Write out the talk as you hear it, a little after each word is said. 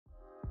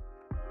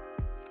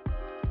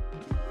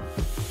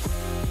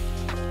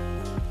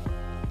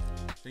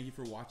Thank you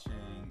for watching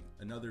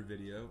another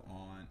video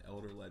on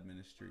elder-led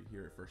ministry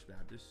here at First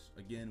Baptist.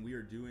 Again, we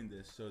are doing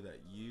this so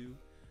that you,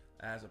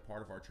 as a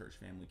part of our church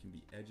family, can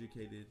be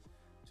educated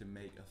to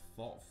make a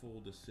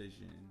thoughtful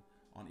decision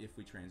on if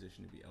we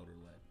transition to be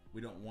elder-led.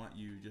 We don't want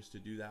you just to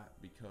do that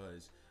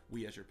because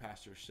we as your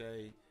pastors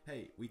say,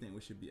 hey, we think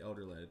we should be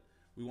elder-led.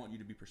 We want you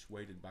to be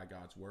persuaded by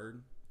God's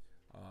word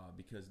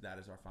because that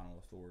is our final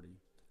authority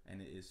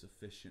and it is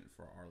sufficient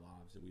for our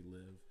lives that we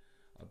live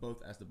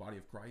both as the body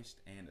of Christ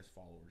and as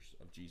followers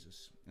of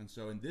Jesus. And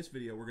so in this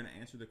video, we're going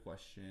to answer the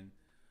question,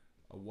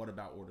 what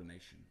about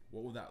ordination?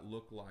 What will that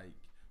look like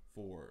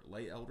for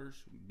lay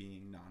elders,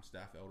 being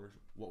non-staff elders?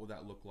 What would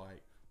that look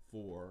like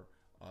for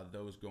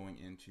those going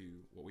into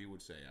what we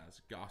would say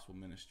as gospel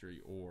ministry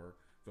or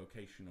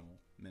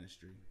vocational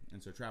ministry?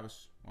 And so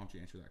Travis, why don't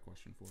you answer that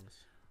question for us?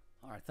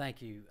 All right,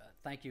 thank you,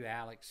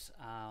 Alex.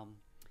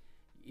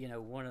 You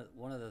know,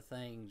 one of the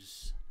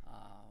things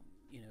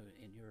you know,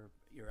 in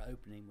your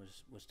opening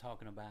was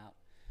talking about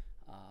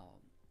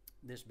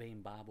this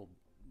being Bible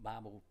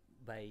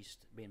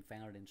based, being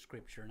founded in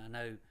Scripture, and I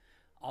know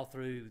all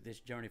through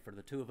this journey for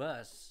the two of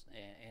us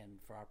and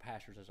for our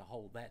pastors as a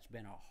whole, that's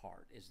been our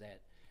heart, is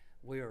that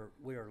we are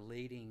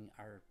leading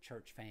our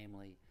church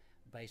family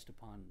based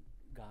upon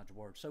God's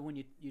word. So when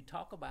you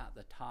talk about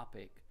the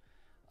topic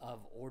of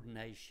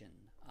ordination,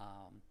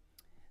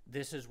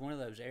 this is one of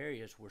those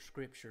areas where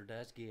Scripture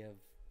does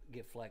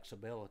give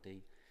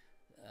flexibility.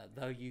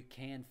 Though you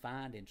can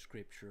find in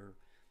Scripture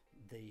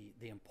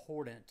the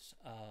importance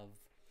of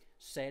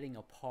setting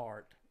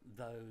apart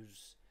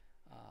those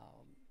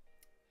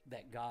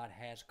that God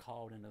has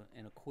called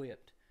and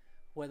equipped,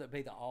 whether it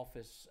be the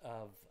office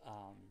of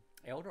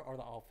elder or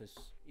the office,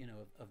 you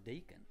know, of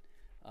deacon.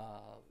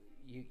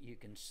 You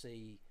can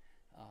see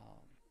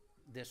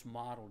this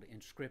modeled in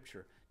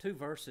Scripture. Two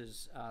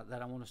verses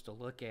that I want us to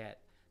look at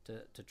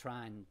to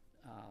try and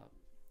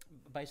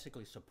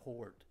basically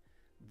support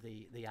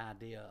the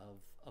idea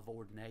of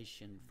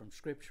ordination from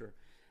Scripture.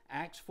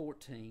 Acts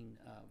 14,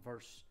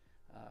 verse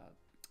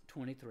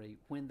 23,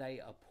 when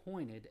they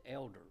appointed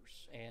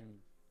elders, and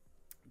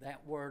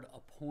that word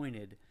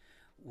appointed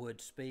would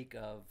speak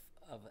of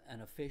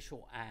an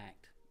official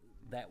act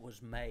that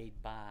was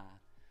made by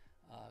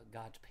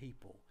God's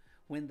people.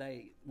 When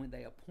they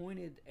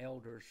appointed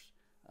elders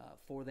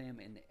for them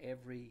in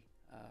every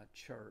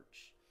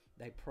church,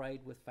 they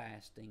prayed with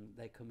fasting,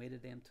 they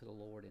committed them to the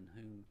Lord in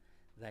whom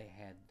they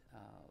had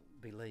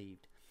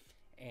believed.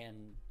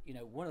 And you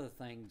know, one of the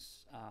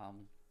things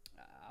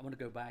I want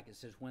to go back, it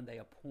says when they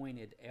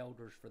appointed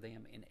elders for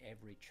them in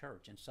every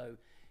church. And so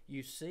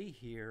you see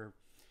here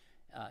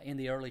in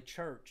the early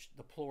church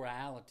the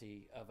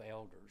plurality of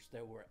elders.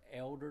 There were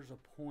elders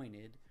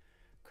appointed,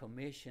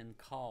 commissioned,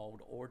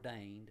 called,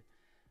 ordained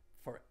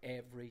for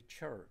every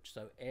church.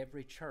 So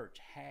every church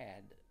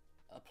had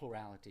a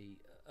plurality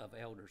of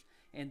elders.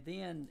 And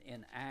then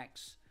in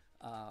Acts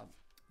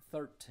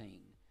 13,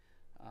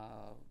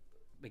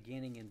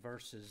 beginning in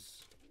verse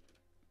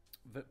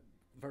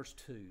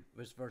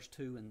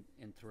 2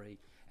 and 3,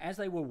 as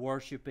they were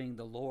worshiping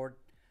the Lord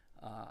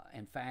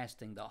and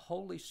fasting, the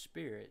Holy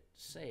Spirit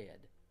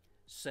said,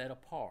 set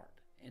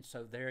apart. And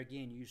so there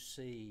again you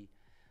see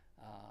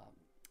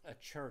a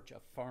church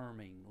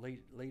affirming,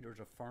 leaders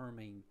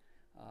affirming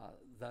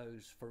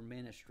those for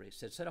ministry. It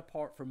said, set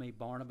apart for me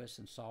Barnabas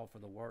and Saul for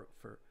the work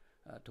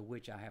to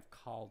which I have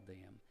called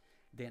them.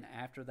 Then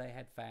after they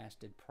had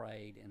fasted,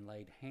 prayed, and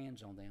laid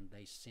hands on them,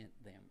 they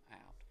sent them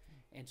out.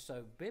 And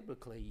so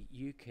biblically,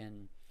 you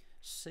can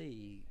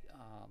see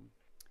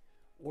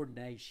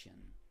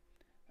ordination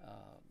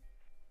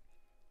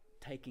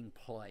taking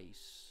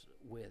place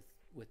with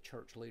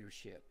church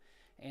leadership.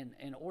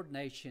 And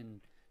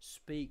ordination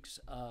speaks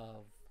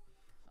of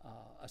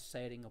a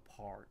setting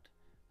apart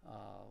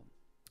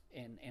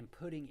and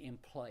putting in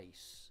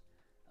place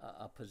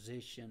a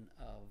position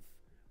of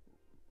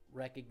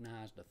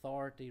recognized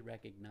authority,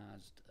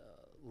 recognized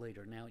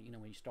leader. Now, you know,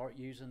 when you start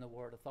using the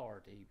word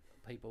authority,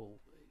 people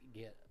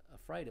get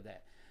afraid of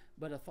that.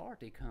 But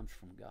authority comes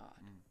from God.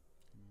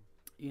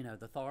 You know,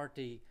 the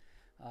authority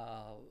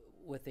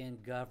within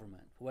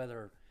government,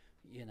 whether,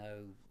 you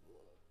know,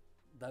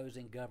 those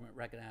in government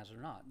recognize it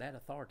or not, that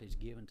authority is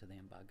given to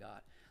them by God.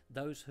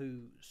 Those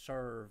who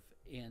serve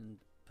in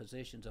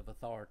positions of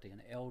authority,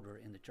 an elder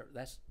in the church,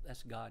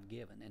 that's God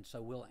given. And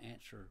so we'll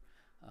answer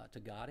to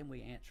God, and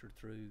we answer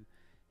through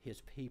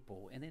His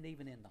people. And then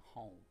even in the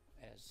home,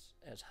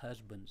 as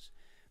husbands,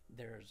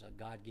 there's a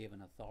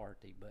God-given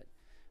authority, but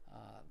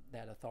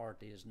that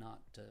authority is not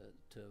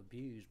to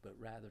abuse, but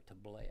rather to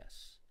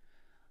bless.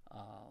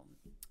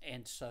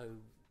 And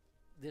so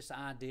this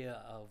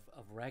idea of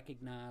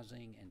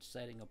recognizing and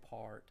setting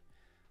apart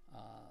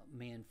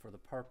men for the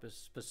purpose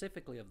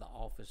specifically of the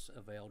office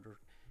of elder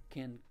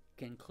can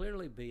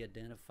clearly be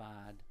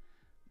identified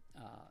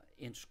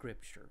in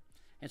Scripture.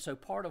 And so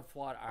part of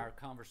what our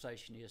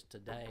conversation is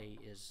today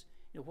is,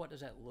 you know, what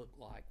does that look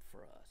like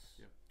for us?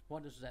 Yeah.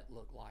 What does that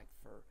look like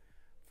for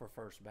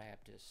First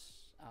Baptist?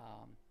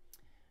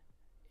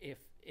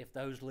 If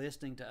those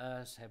listening to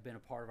us have been a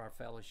part of our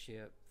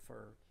fellowship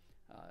for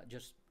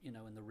just in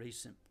the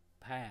recent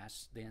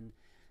past, then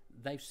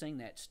they've seen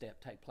that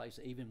step take place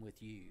even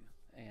with you,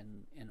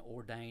 and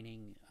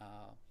ordaining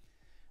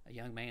a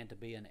young man to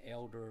be an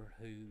elder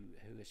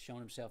who has shown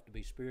himself to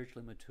be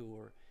spiritually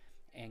mature,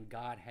 and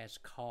God has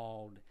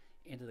called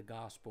into the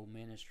gospel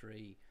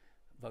ministry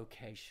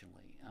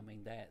vocationally. I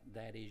mean,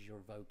 that is your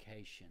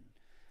vocation,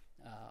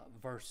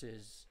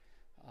 versus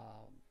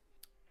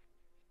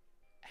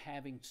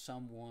having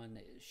someone,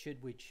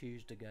 should we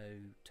choose to go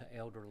to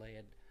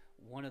elder-led,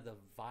 one of the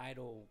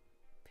vital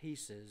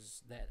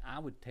pieces that I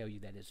would tell you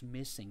that is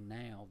missing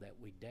now that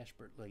we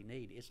desperately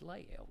need is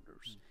lay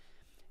elders.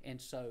 And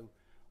so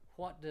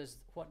what does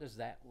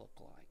that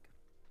look like?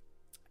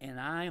 And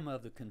I am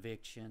of the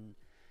conviction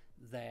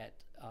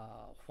that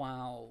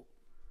while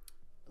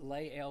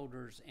lay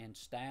elders and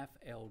staff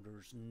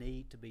elders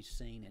need to be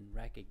seen and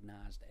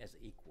recognized as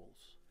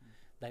equals,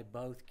 they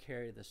both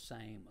carry the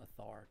same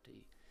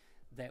authority.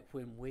 That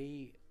when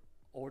we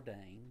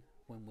ordain,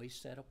 when we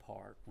set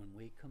apart, when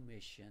we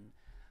commission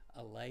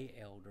a lay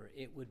elder,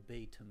 it would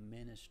be to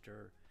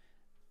minister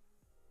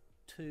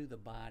to the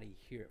body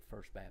here at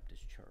First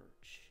Baptist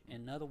Church.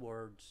 In other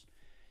words,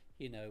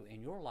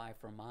 in your life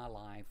or my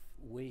life,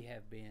 we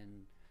have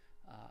been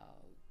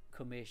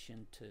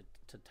commissioned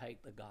to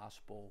take the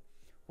gospel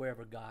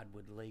wherever God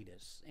would lead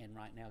us. And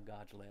right now,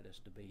 God's led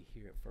us to be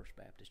here at First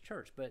Baptist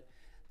Church. But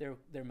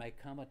there may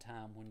come a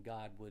time when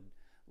God would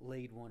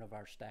lead one of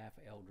our staff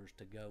elders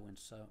to go and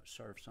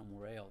serve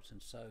somewhere else.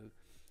 And so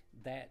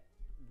that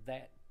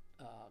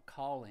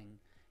calling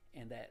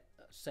and that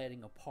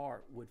setting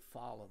apart would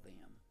follow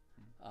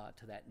them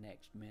to that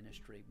next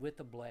ministry with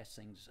the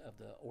blessings of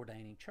the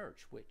ordaining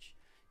church, which,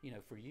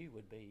 for you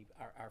would be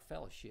our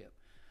fellowship.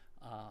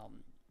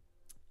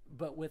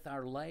 But with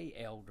our lay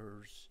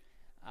elders,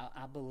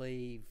 I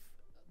believe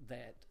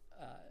that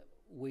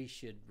we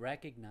should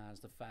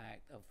recognize the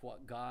fact of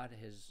what God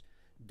is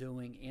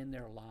doing in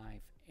their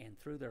life and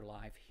through their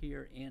life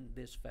here in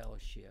this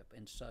fellowship.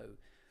 And so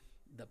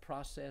the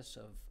process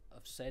of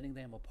setting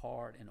them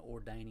apart and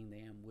ordaining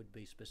them would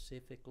be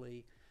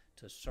specifically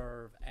to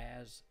serve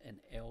as an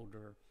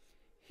elder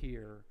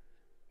here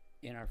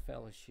in our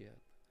fellowship.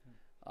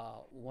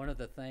 One of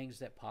the things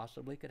that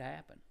possibly could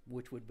happen,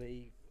 which would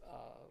be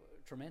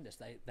tremendous,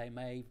 they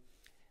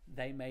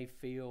may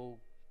feel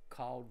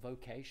called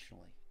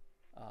vocationally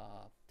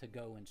to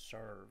go and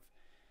serve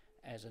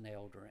as an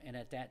elder, and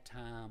at that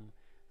time,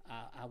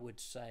 I would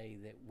say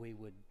that we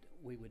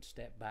would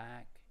step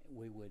back,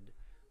 we would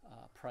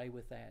pray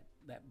with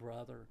that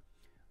brother,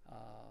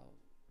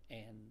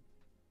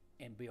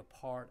 and be a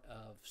part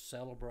of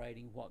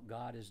celebrating what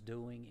God is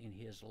doing in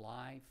his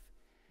life.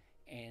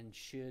 And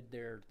should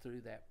there,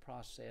 through that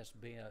process,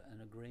 be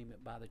an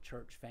agreement by the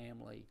church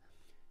family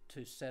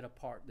to set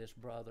apart this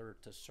brother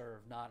to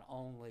serve not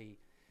only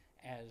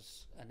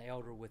as an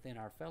elder within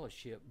our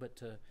fellowship, but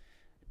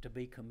to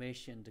be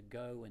commissioned to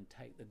go and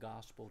take the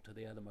gospel to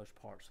the othermost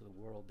parts of the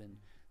world, then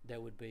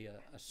there would be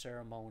a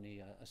ceremony,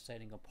 a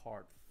setting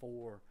apart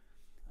for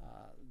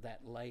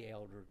that lay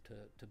elder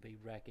to be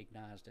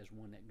recognized as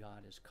one that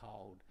God has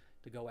called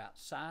to go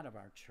outside of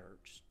our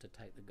church to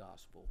take the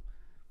gospel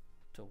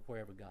to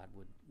wherever God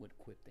would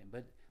equip them.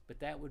 But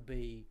that would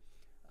be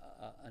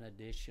an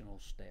additional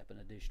step, an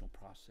additional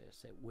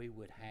process that we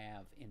would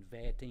have in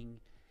vetting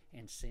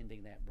and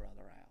sending that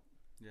brother out.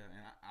 Yeah,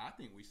 and I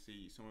think we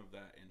see some of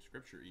that in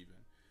Scripture even.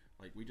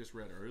 Like we just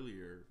read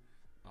earlier,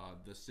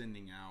 the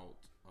sending out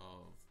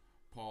of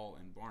Paul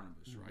and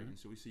Barnabas, right? And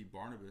so we see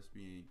Barnabas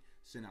being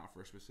sent out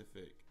for a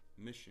specific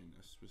mission,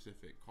 a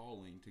specific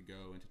calling to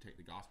go and to take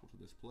the gospel to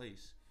this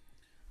place.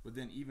 But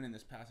then even in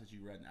this passage you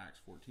read in Acts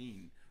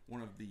 14,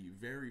 one of the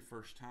very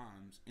first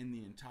times in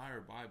the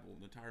entire Bible,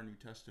 the entire New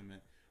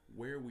Testament,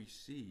 where we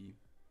see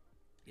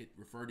it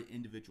referred to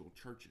individual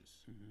churches,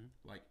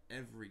 like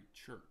every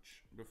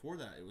church. Before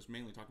that, it was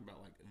mainly talking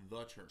about like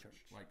the church,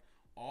 like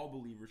all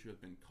believers who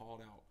have been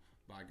called out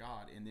by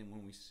God. And then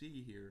when we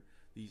see here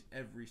these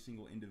every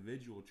single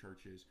individual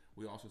churches,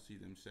 we also see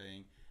them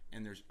saying,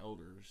 and there's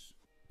elders,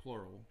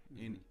 plural,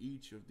 in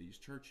each of these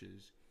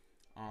churches.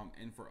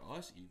 And for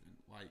us even,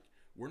 like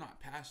we're not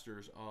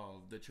pastors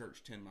of the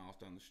church 10 miles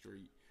down the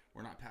street.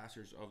 We're not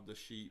pastors of the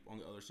sheep on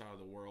the other side of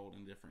the world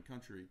in a different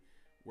country.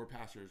 We're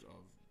pastors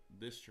of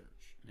this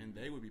church, and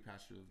they would be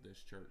pastors of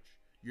this church.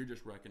 You're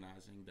just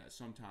recognizing that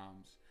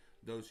sometimes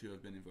those who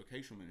have been in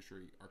vocational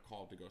ministry are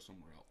called to go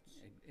somewhere else.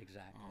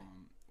 Exactly.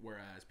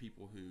 Whereas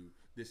people who,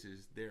 this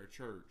is their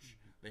church,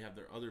 they have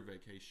their other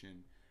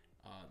vocation,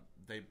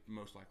 they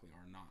most likely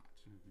are not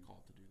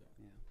called to do that.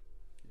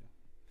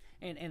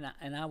 Yeah.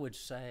 And I would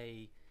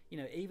say,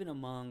 even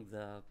among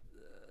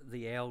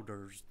the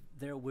elders,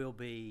 there will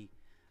be,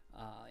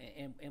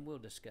 and we'll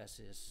discuss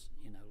this,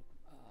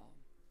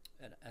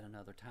 at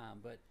another time,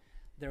 but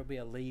there'll be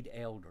a lead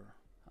elder,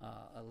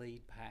 a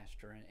lead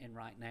pastor, and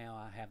right now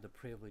I have the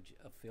privilege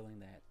of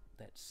filling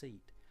that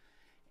seat.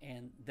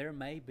 And there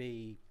may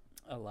be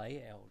a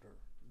lay elder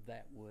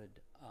that would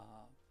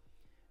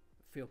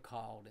feel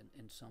called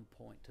in some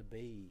point to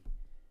be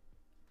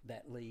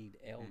that lead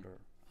elder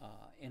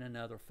in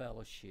another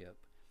fellowship.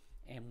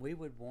 And we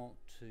would want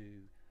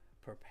to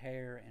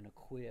prepare and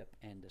equip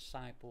and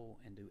disciple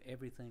and do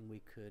everything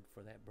we could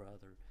for that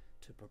brother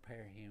to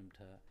prepare him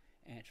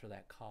to answer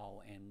that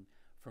call. And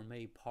for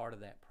me, part of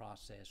that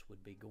process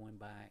would be going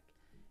back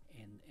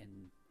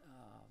and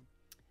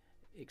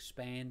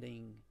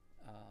expanding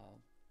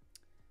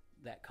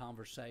that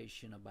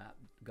conversation about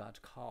God's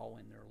call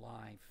in their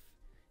life,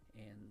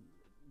 and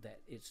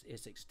that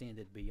it's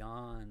extended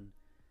beyond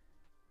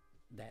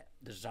that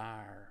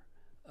desire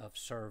of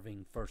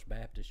serving First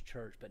Baptist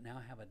Church, but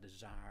now I have a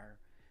desire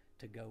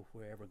to go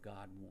wherever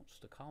God wants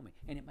to call me.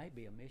 And it may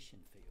be a mission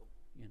field,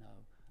 you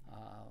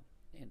know,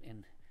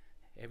 and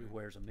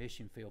everywhere is a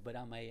mission field, but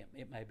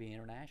it may be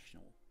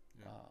international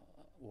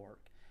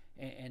work.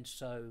 And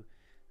so,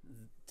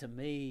 to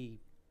me,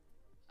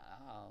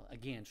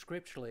 again,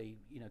 scripturally,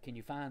 you know, can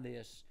you find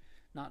this?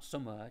 Not so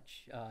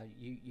much.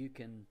 You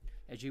can,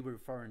 as you were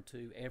referring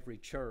to, every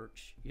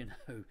church, you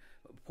know,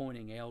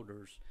 appointing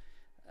elders.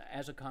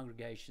 As a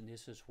congregation,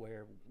 this is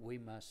where we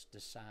must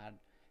decide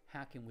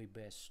how can we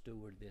best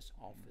steward this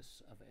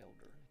office of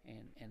elder,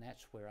 and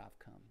that's where I've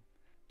come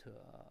to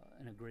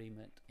an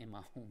agreement in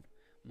my own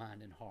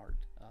mind and heart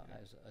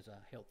as a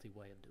healthy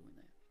way of doing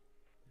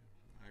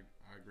that.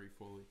 I agree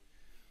fully.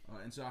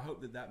 And so I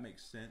hope that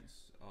makes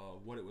sense,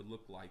 what it would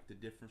look like, the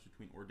difference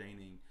between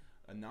ordaining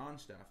a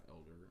non-staff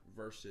elder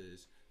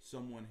versus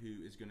someone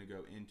who is going to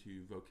go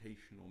into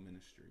vocational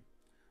ministry.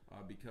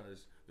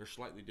 Because there's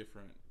slightly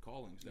different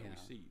callings that we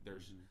see.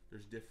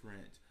 There's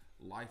different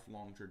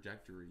lifelong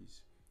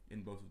trajectories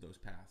in both of those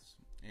paths.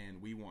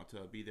 And we want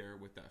to be there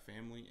with that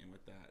family and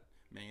with that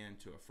man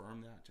to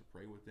affirm that, to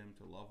pray with them,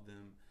 to love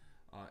them.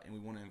 And we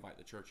want to invite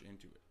the church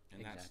into it.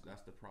 And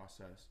that's the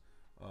process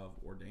of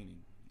ordaining,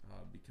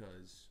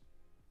 because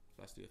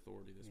that's the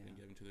authority that's been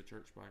given to the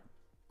church by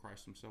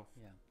Christ himself.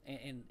 Yeah.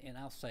 And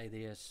I'll say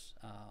this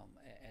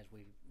as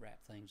we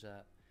wrap things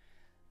up.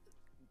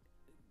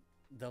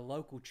 The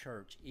local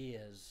church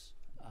is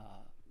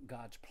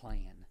God's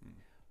plan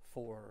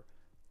for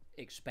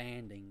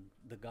expanding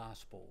the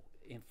gospel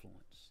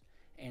influence,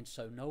 and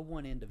so no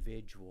one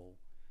individual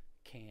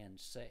can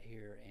sit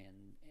here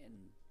and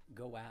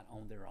go out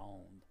on their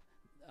own.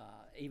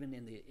 Even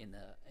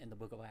in the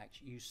book of Acts,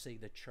 you see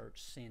the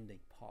church sending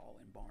Paul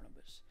and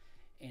Barnabas,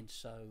 and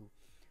so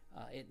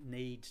it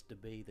needs to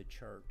be the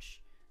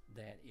church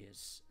that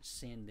is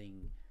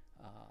sending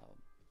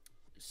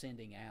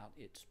out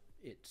its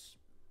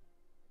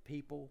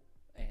people,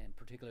 and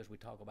particularly as we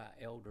talk about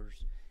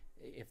elders,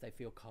 if they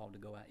feel called to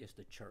go out, it's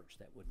the church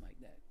that would make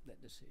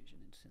that decision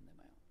and send them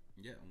out.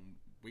 Yeah, and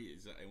we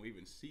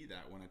even see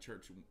that when a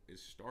church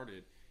is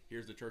started.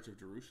 Here's the Church of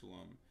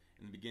Jerusalem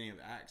in the beginning of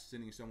Acts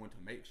sending someone to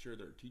make sure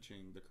they're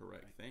teaching the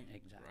correct thing,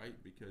 right?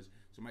 Because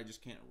somebody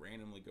just can't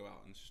randomly go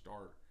out and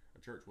start a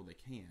church. Well, they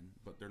can,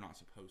 but they're not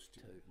supposed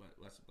to.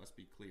 Let's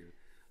be clear,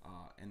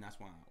 and that's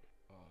why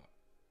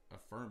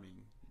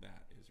affirming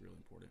that is really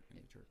important in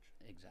the church.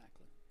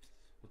 Exactly.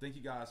 Well, thank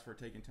you guys for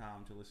taking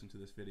time to listen to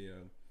this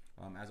video.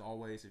 As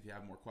always, if you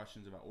have more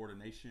questions about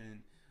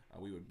ordination,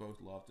 we would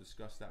both love to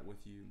discuss that with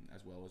you,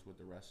 as well as with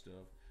the rest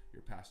of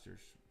your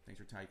pastors. Thanks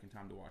for taking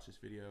time to watch this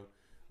video.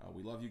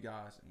 We love you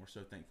guys, and we're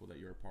so thankful that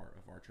you're a part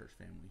of our church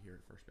family here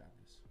at First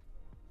Baptist.